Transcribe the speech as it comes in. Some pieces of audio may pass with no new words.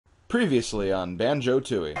Previously on Banjo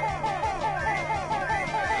Tooie.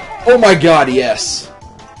 Oh my god, yes!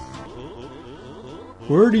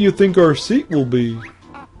 Where do you think our seat will be?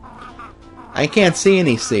 I can't see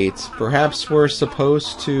any seats. Perhaps we're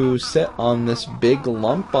supposed to sit on this big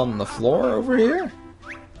lump on the floor over here?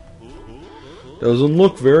 Doesn't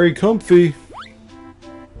look very comfy.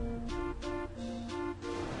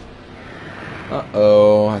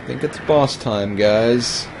 Uh-oh, I think it's boss time,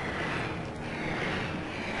 guys.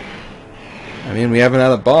 I mean, we haven't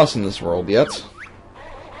had a boss in this world yet.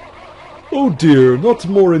 Oh dear, not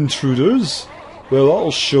more intruders. Well,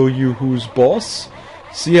 I'll show you who's boss.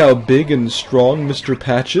 See how big and strong Mr.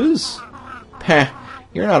 Patch is? Pah,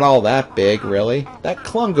 you're not all that big, really. That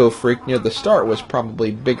Klungo freak near the start was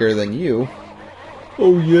probably bigger than you.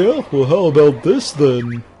 Oh yeah? Well, how about this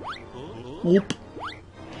then? Whoop.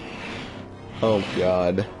 Oh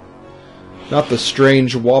god. Not the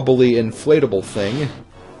strange, wobbly, inflatable thing.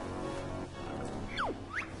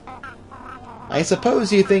 I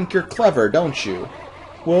suppose you think you're clever, don't you?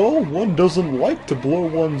 Well, one doesn't like to blow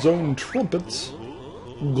one's own trumpets.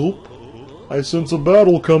 Gulp. I sense a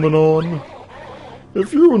battle coming on.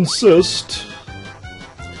 If you insist.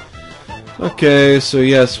 Okay, so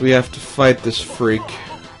yes, we have to fight this freak.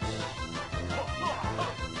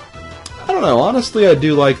 I don't know, honestly I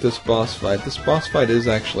do like this boss fight. This boss fight is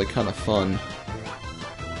actually kind of fun.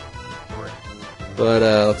 But,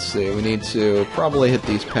 let's see, we need to probably hit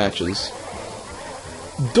these patches.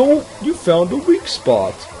 Don't! You found a weak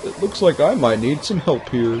spot. It looks like I might need some help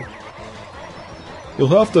here. You'll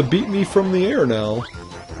have to beat me from the air now.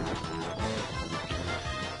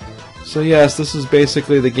 So yes, this is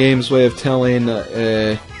basically the game's way of telling,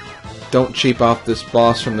 don't cheap off this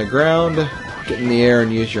boss from the ground, get in the air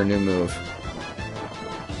and use your new move.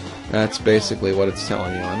 That's basically what it's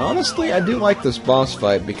telling you. And honestly, I do like this boss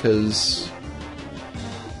fight because,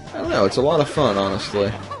 I don't know, it's a lot of fun,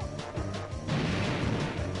 honestly.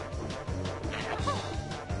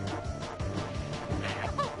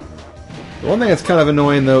 The one thing that's kind of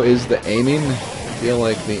annoying, though, is the aiming. I feel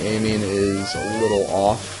like the aiming is a little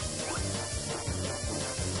off.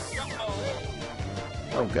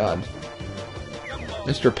 Oh, God.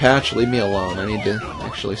 Mr. Patch, leave me alone. I need to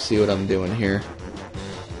actually see what I'm doing here.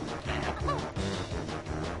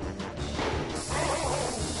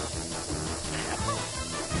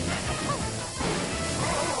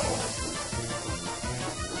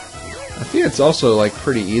 I think it's also, like,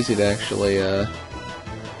 pretty easy to actually,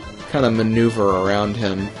 kind of maneuver around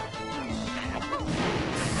him.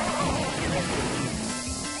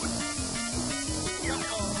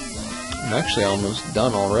 I'm actually almost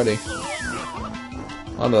done already.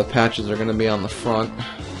 A lot of the patches are going to be on the front.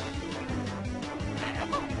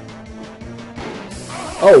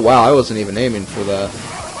 Oh wow, I wasn't even aiming for that.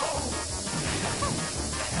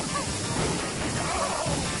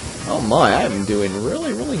 Oh my, I'm doing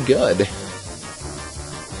really, really good.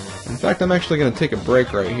 In fact, I'm actually going to take a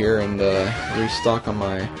break right here and restock on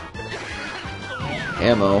my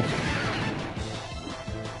ammo.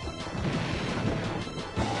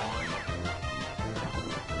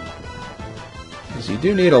 Because you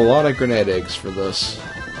do need a lot of grenade eggs for this.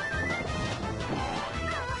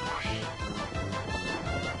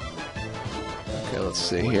 Okay, let's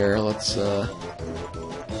see here. Let's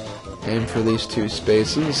aim for these two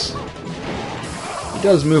spaces. He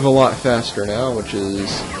does move a lot faster now, which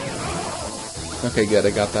is... Okay, good, I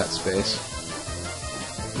got that space.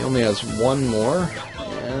 He only has one more,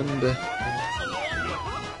 and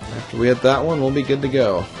after we hit that one, we'll be good to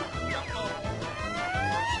go.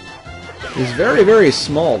 He's very, very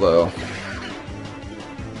small, though.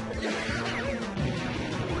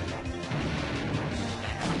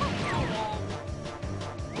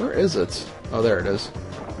 Where is it? Oh, there it is.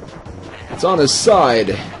 It's on his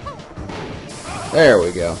side. There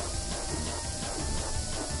we go.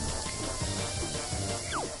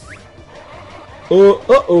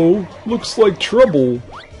 Uh-oh. Looks like trouble.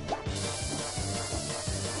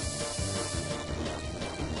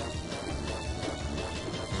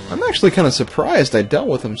 I'm actually kind of surprised I dealt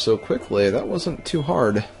with him so quickly. That wasn't too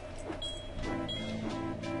hard.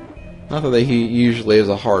 Not that he usually is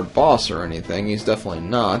a hard boss or anything. He's definitely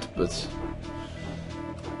not, but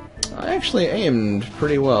I actually aimed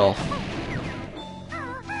pretty well.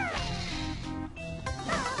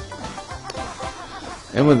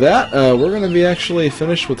 And with that, we're going to be actually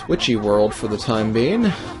finished with Witchy World for the time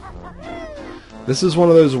being. This is one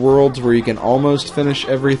of those worlds where you can almost finish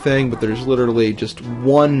everything, but there's literally just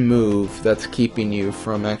one move that's keeping you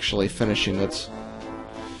from actually finishing it.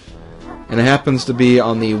 And it happens to be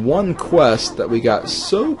on the one quest that we got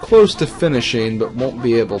so close to finishing, but won't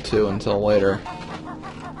be able to until later.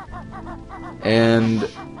 And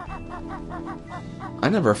I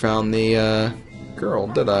never found the girl,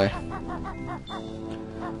 did I?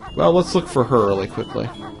 Well, let's look for her really quickly.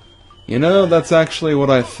 You know, that's actually what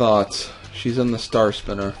I thought. She's in the Star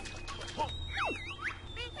Spinner.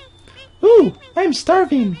 Ooh, I'm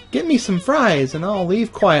starving. Get me some fries and I'll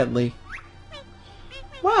leave quietly.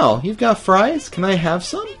 Wow, you've got fries? Can I have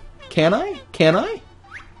some? Can I? Can I?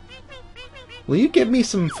 Will you get me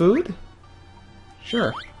some food?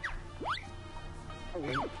 Sure.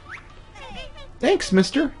 Thanks,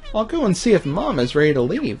 mister. I'll go and see if Mom is ready to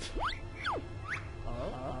leave.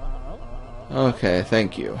 Okay,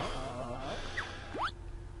 thank you.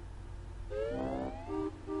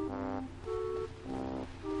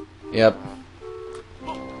 Yep.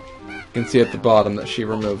 You can see at the bottom that she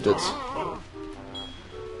removed it.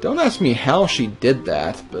 Don't ask me how she did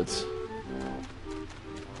that, but...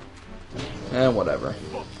 whatever.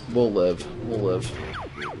 We'll live. We'll live.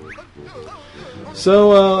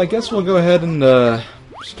 So, I guess we'll go ahead and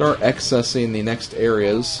start accessing the next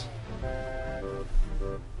areas.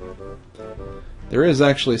 There is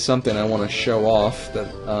actually something I want to show off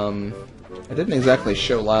that I didn't exactly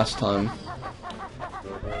show last time.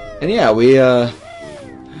 And yeah, we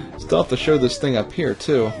still have to show this thing up here,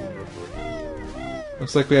 too.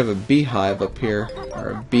 Looks like we have a beehive up here, or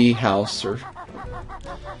a bee house, or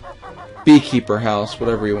beekeeper house,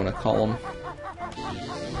 whatever you want to call them.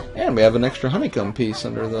 And we have an extra honeycomb piece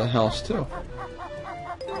under the house, too.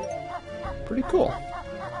 Pretty cool.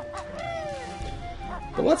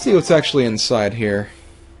 But let's see what's actually inside here.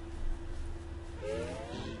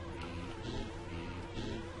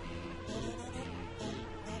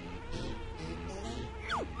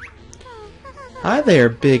 Hi there,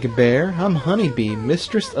 Big Bear. I'm Honeybee,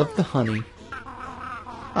 mistress of the honey.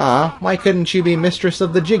 Ah, why couldn't you be mistress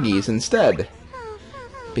of the jiggies instead?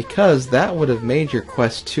 Because that would have made your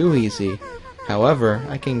quest too easy. However,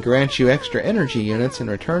 I can grant you extra energy units in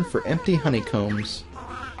return for empty honeycombs.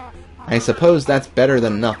 I suppose that's better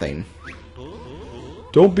than nothing.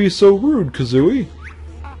 Don't be so rude, Kazooie.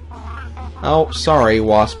 Oh, sorry,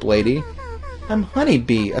 Wasp Lady. I'm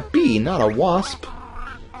Honeybee, a bee, not a wasp.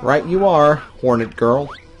 Right you are, Hornet Girl.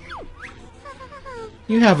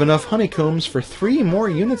 You have enough honeycombs for 3 more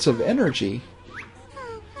units of energy.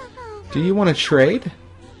 Do you want to trade?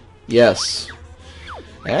 Yes.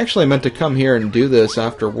 I actually meant to come here and do this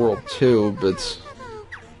after World 2, but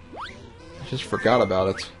I just forgot about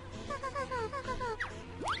it.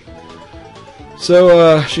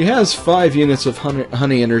 So, she has 5 units of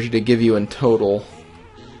honey energy to give you in total.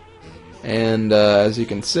 And, as you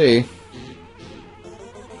can see...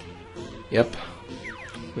 Yep.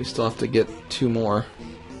 We still have to get 2 more.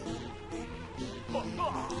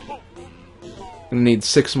 Gonna need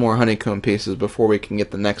 6 more honeycomb pieces before we can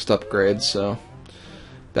get the next upgrade, so...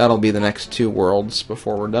 That'll be the next 2 worlds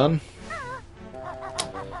before we're done.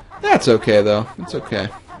 That's okay, though. It's okay.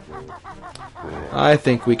 I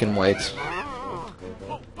think we can wait.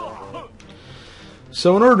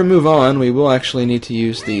 So in order to move on, we will actually need to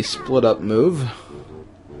use the split up move.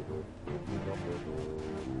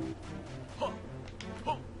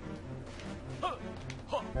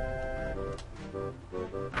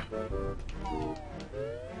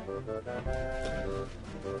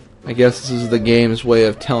 I guess this is the game's way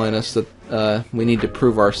of telling us that we need to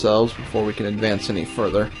prove ourselves before we can advance any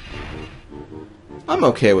further. I'm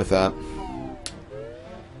okay with that.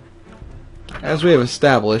 As we have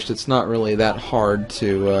established, it's not really that hard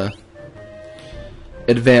to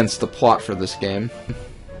advance the plot for this game.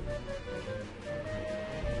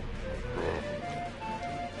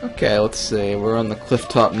 Okay, let's see. We're on the cliff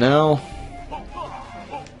top now.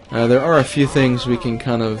 There are a few things we can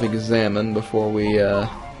kind of examine before we are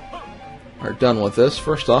done with this.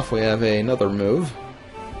 First off, we have another move.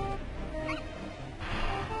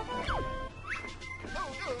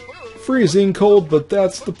 Freezing cold, but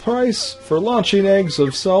that's the price for launching eggs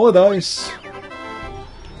of solid ice.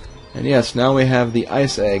 And yes, now we have the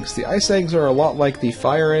ice eggs. The ice eggs are a lot like the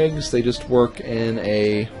fire eggs, they just work in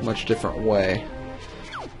a much different way.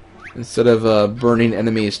 Instead of burning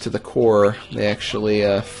enemies to the core, they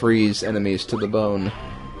actually freeze enemies to the bone.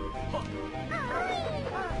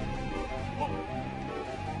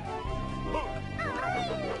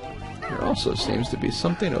 There also seems to be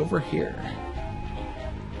something over here.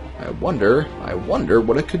 I wonder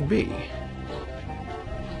what it could be.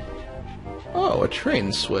 Oh, a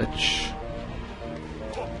train switch.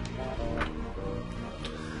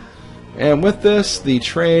 And with this, the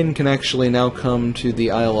train can actually now come to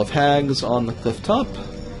the Isle of Hags on the cliff top.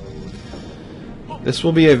 This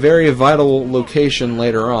will be a very vital location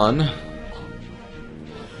later on.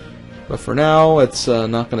 But for now, it's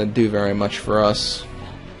not going to do very much for us.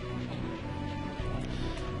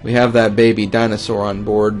 We have that baby dinosaur on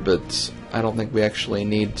board, but I don't think we actually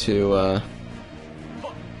need to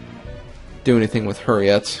do anything with her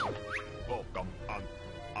yet.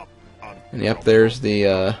 And yep, there's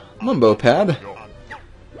the Mumbo pad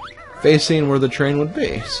facing where the train would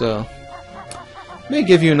be. So, may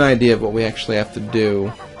give you an idea of what we actually have to do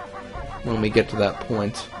when we get to that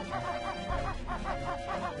point.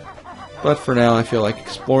 But for now, I feel like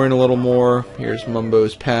exploring a little more. Here's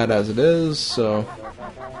Mumbo's pad as it is, so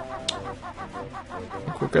I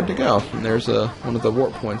think we're good to go. And there's one of the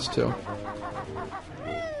warp points too.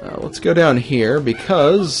 Let's go down here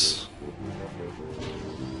because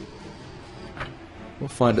we'll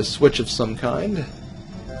find a switch of some kind.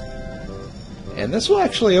 And this will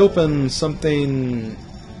actually open something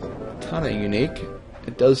kind of unique.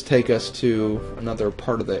 It does take us to another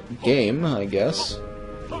part of the game, I guess.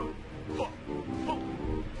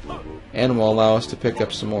 And will allow us to pick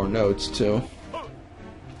up some more notes, too.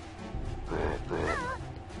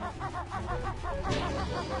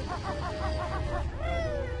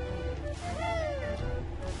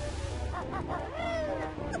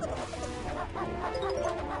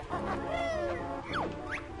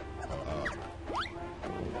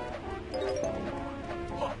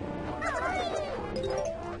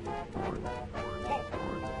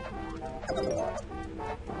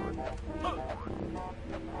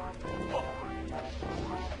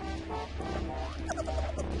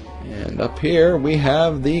 And up here we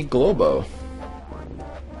have the Globo.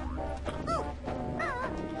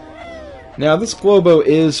 Now this Globo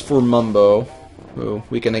is for Mumbo, who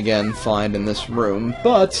we can again find in this room,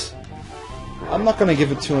 but I'm not going to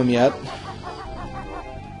give it to him yet.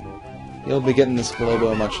 He'll be getting this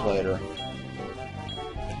Globo much later.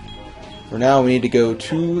 For now we need to go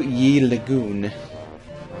to Yi Lagoon.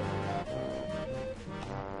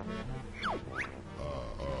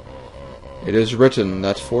 It is written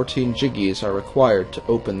that 14 Jiggies are required to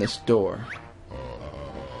open this door.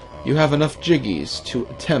 You have enough Jiggies to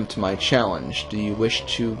attempt my challenge. Do you wish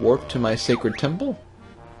to warp to my sacred temple?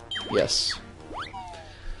 Yes.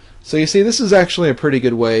 So you see, this is actually a pretty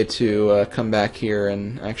good way to come back here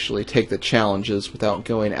and actually take the challenges without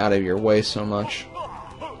going out of your way so much.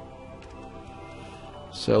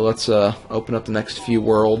 So let's open up the next few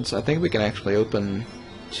worlds. I think we can actually open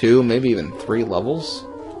 2, maybe even 3 levels.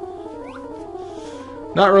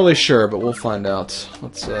 Not really sure, but we'll find out.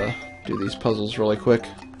 Let's do these puzzles really quick.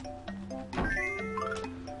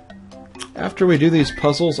 After we do these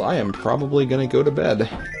puzzles, I am probably going to go to bed.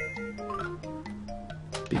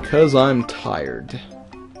 Because I'm tired.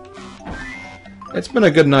 It's been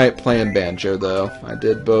a good night playing Banjo, though. I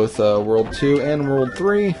did both World 2 and World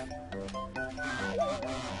 3.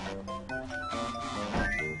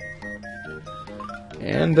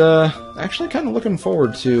 And actually kind of looking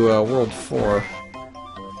forward to World 4.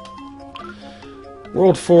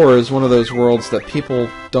 World 4 is one of those worlds that people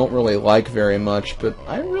don't really like very much, but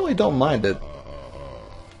I really don't mind it.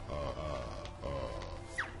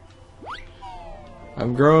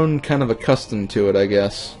 I've grown kind of accustomed to it, I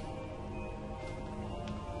guess.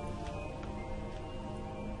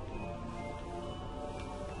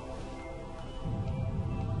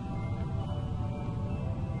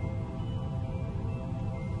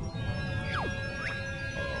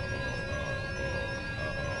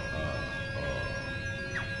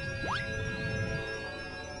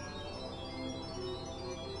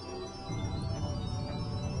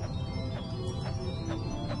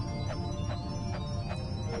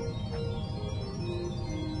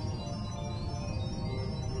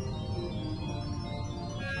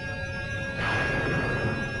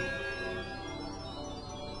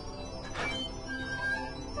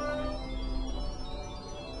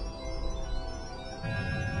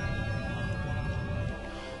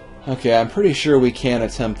 Okay, I'm pretty sure we can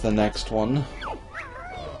attempt the next one.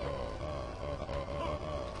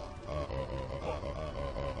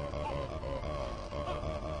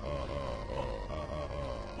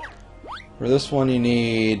 For this one you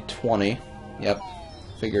need 20. Yep,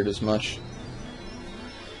 figured as much.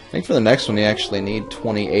 I think for the next one you actually need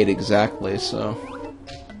 28 exactly, so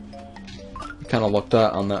kind of looked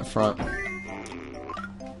at on that front.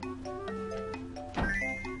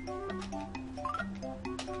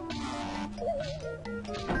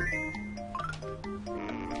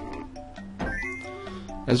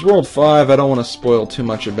 As World 5, I don't want to spoil too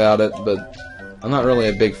much about it, but I'm not really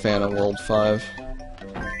a big fan of World 5.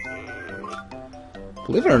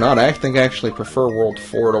 Believe it or not, I think I actually prefer World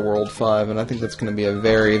 4 to World 5, and I think that's going to be a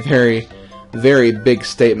very, very, very big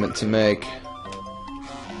statement to make.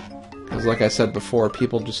 Because Because like I said before,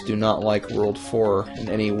 people just do not like World 4 in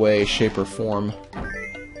any way, shape, or form.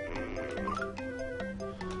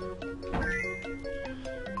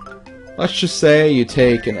 Let's just say you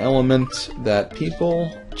take an element that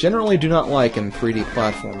people generally do not like in 3D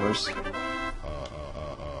platformers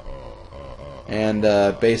and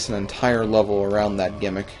base an entire level around that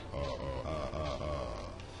gimmick.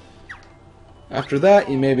 After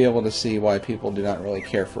that, you may be able to see why people do not really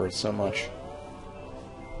care for it so much.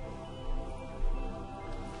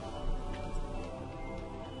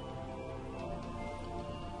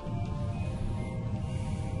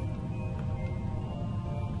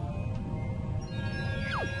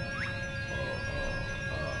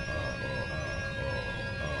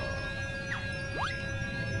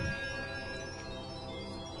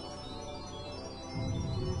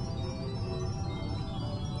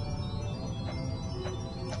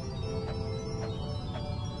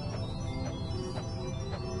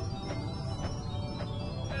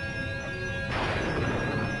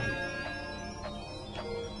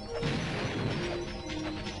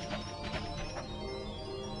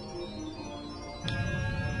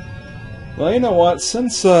 Well, you know what?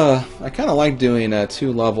 Since I kind of like doing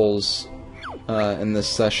 2 levels in this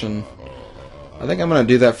session, I think I'm going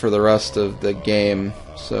to do that for the rest of the game.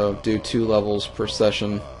 So do 2 levels per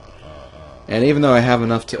session. And even though I have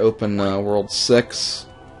enough to open World 6,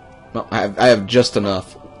 well, I have just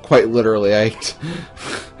enough. Quite literally,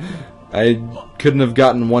 I couldn't have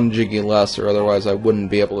gotten 1 Jiggy less, or otherwise I wouldn't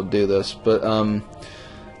be able to do this. But I'm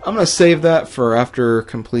going to save that for after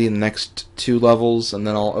completing the next 2 levels, and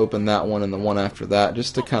then I'll open that one and the one after that,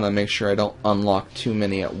 just to kind of make sure I don't unlock too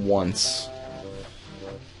many at once.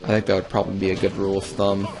 I think that would probably be a good rule of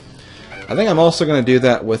thumb. I think I'm also going to do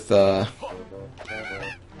that with all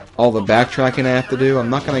the backtracking I have to do. I'm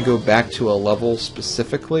not going to go back to a level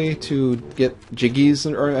specifically to get Jiggies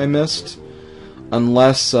I missed,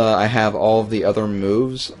 unless I have all of the other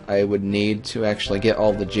moves I would need to actually get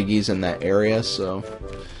all the Jiggies in that area, so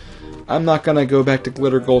I'm not going to go back to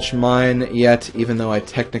Glitter Gulch Mine yet, even though I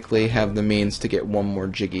technically have the means to get 1 more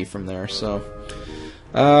Jiggy from there. So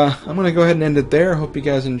I'm going to go ahead and end it there. Hope you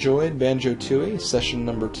guys enjoyed Banjo Tooie, session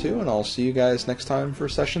number 2, and I'll see you guys next time for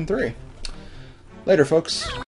session 3. Later, folks.